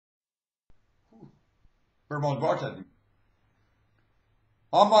Fairmont Broadcasting.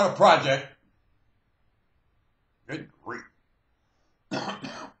 I'm on a project. Good grief.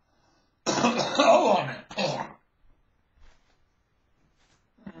 Hold on a minute.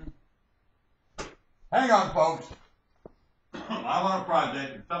 Hang on, folks. I'm on a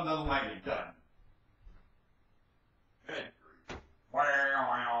project and something doesn't like it done. Good grief.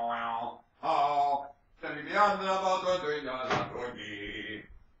 Wow. Oh.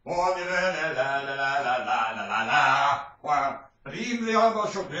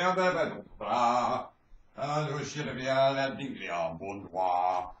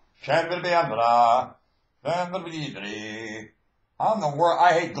 I'm the worst.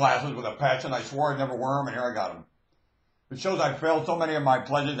 I hate glasses with a passion. I swore I'd never wear them, and here I got them. It shows I failed so many of my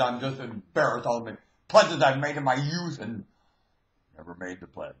pledges. I'm just embarrassed. All the pledges I've made in my youth and never made the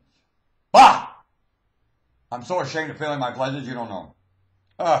pledge. Ah! I'm so ashamed of failing my pledges, you don't know.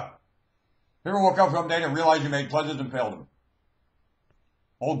 You ever woke up someday and realized you made pledges and failed them?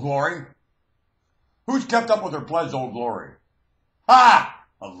 Old Glory? Who's kept up with her pledge, Old Glory? Ha!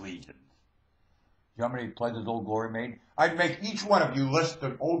 Allegiance. You know how many pledges Old Glory made? I'd make each one of you list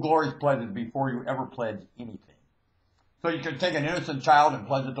the Old Glory's pledges before you ever pledge anything. So you can take an innocent child and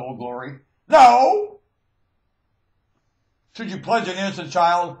pledge it to Old Glory? No! Should you pledge an innocent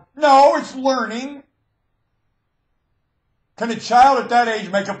child? No, it's learning. Can a child at that age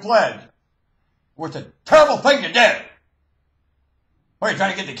make a pledge? Well, it's a terrible thing to do. What, are you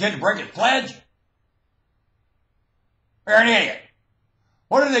trying to get the kid to break his pledge? You're an idiot.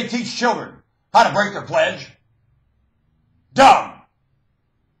 What do they teach children? How to break their pledge? Dumb.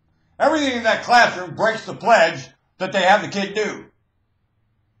 Everything in that classroom breaks the pledge that they have the kid do.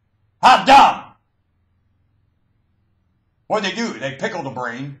 How dumb. What do? They pickle the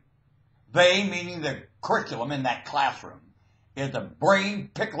brain. They, meaning the curriculum in that classroom, is a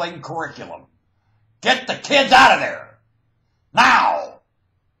brain-pickling curriculum. Get the kids out of there. Now.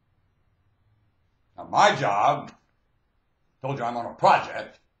 Now, my job, told you I'm on a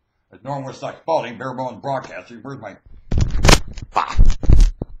project, as Norm Woodstock Spalding, Bare Bones Broadcasting. Where's my...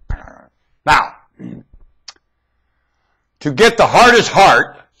 Now, to get the hardest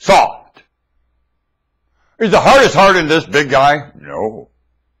heart solved. Is the hardest heart in this big guy? No.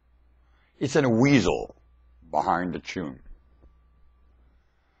 It's in a weasel behind the tune.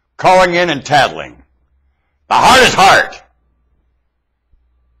 Calling in and tattling. The hardest heart.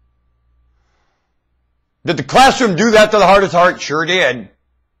 Did the classroom do that to the hardest heart? Sure did.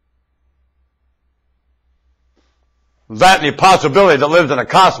 That and the possibility that lives in a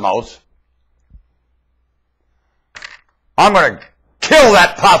cosmos. I'm going to kill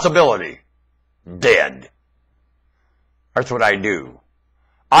that possibility. Dead. That's what I do.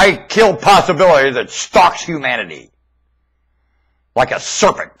 I kill possibility that stalks humanity. Like a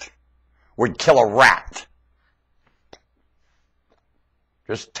serpent would kill a rat.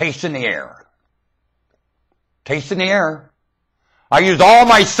 Just taste in the air. Taste in the air. I use all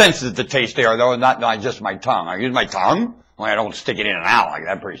my senses to taste air, though, not just my tongue. I use my tongue. Well, I don't stick it in and out like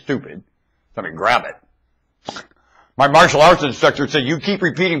that. Pretty stupid. Somebody grab it. My martial arts instructor said, you keep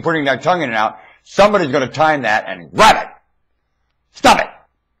repeating putting that tongue in and out, somebody's going to time that and grab it. Stop it.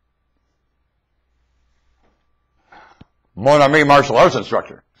 Mon ami martial arts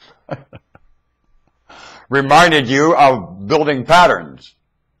instructor. Reminded you of building patterns.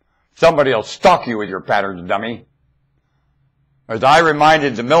 Somebody will stalk you with your patterns, dummy. As I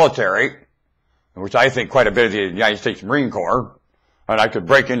reminded the military, which I think quite a bit of the United States Marine Corps, and I could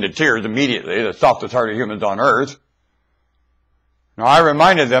break into tears immediately, the softest hearted humans on earth. Now, I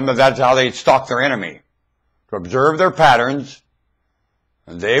reminded them that that's how they stalk their enemy. To observe their patterns,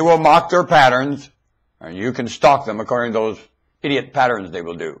 and they will mock their patterns, and you can stalk them according to those idiot patterns they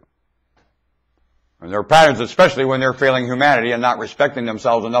will do. And their patterns, especially when they're failing humanity and not respecting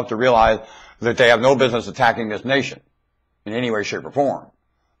themselves enough to realize that they have no business attacking this nation in any way, shape, or form.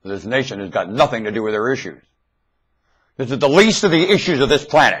 This nation has got nothing to do with their issues. This is the least of the issues of this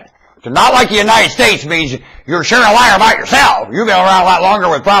planet. To not like the United States means you're sure a liar about yourself. You've been around a lot longer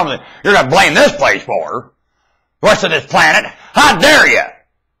with problems than you're going to blame this place for. The rest of this planet. How dare you?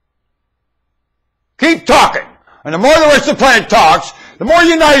 Keep talking. And the more the rest of the planet talks, the more the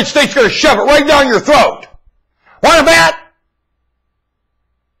United States is going to shove it right down your throat. Want a bet?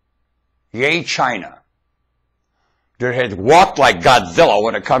 Yay, China. That has walked like Godzilla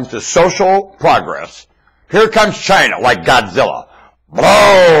when it comes to social progress. Here comes China like Godzilla.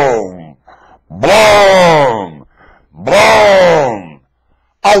 Boom! Boom! Boom!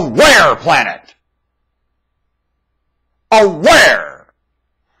 Aware planet. Aware.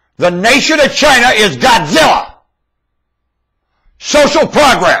 The nation of China is Godzilla. Social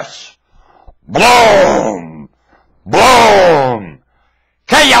progress. Bloom! Bloom!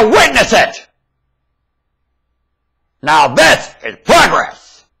 Can you witness it? Now this is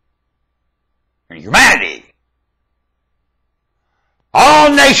progress in humanity.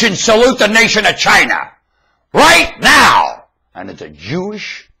 All nations salute the nation of China right now. And it's a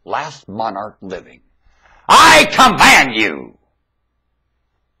Jewish last monarch living. I command you.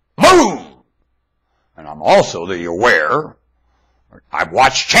 Move! And I'm also aware, I've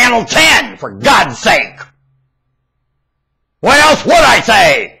watched Channel 10, for God's sake. What else would I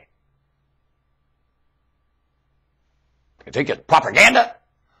say? You think it's propaganda?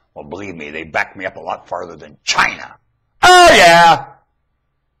 Well, believe me, they back me up a lot farther than China. Oh, yeah.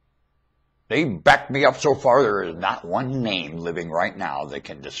 They back me up so far there is not one name living right now that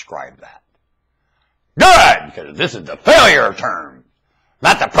can describe that. Good, because this is the failure term,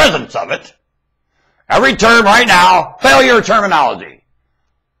 not the presence of it. Every term right now, failure terminology.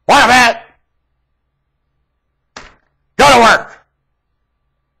 What about it? Go to work.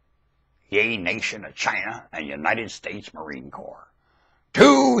 Yea, nation of China and United States Marine Corps.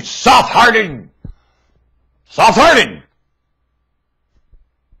 Two soft-hearted. What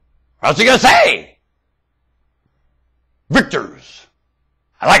else are you going to say? Victors.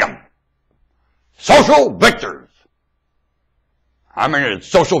 I like them. Social victors. I'm in a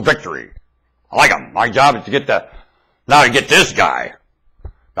social victory. I like them. My job is to get now to get this guy.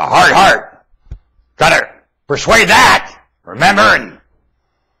 The hard heart. Gotta persuade that. Remember, and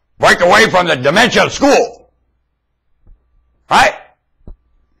break away from the dementia of school. Right?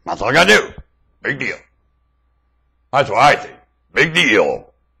 That's all I gotta do. Big deal. That's what I think. Big deal.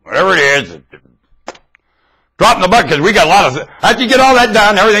 Whatever it is, dropping the bucket, because we got a lot of, after you get all that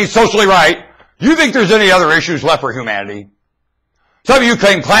done, everything's socially right, you think there's any other issues left for humanity? Some of you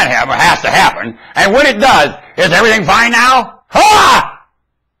claim can't happen, has to happen, and when it does, is everything fine now? Ha!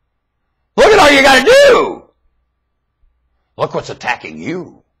 Look at all you gotta do! Look what's attacking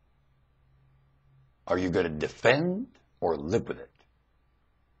you. Are you gonna defend or live with it?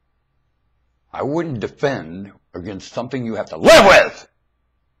 I wouldn't defend against something you have to live with!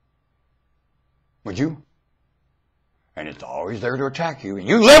 Would you? And it's always there to attack you, and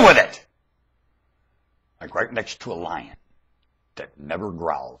you live with it. Like right next to a lion that never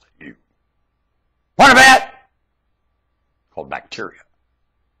growls at you. What about it? Called bacteria.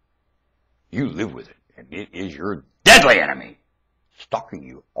 You live with it, and it is your deadly enemy, stalking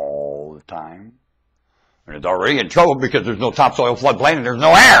you all the time. And it's already in trouble because there's no topsoil floodplain and there's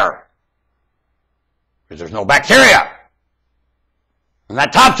no air. Because there's no bacteria in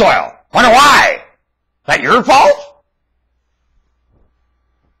that topsoil. Wonder why? Is that your fault?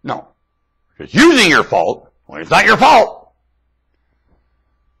 No. It's using your fault when it's not your fault.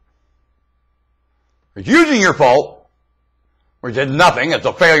 It's using your fault, which is nothing. It's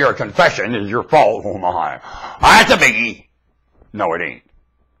a failure of confession is your fault. Oh my. That's a biggie. No, it ain't.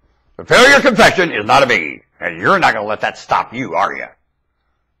 The failure of confession is not a biggie. And you're not going to let that stop you, are you?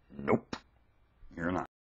 Nope. You're not.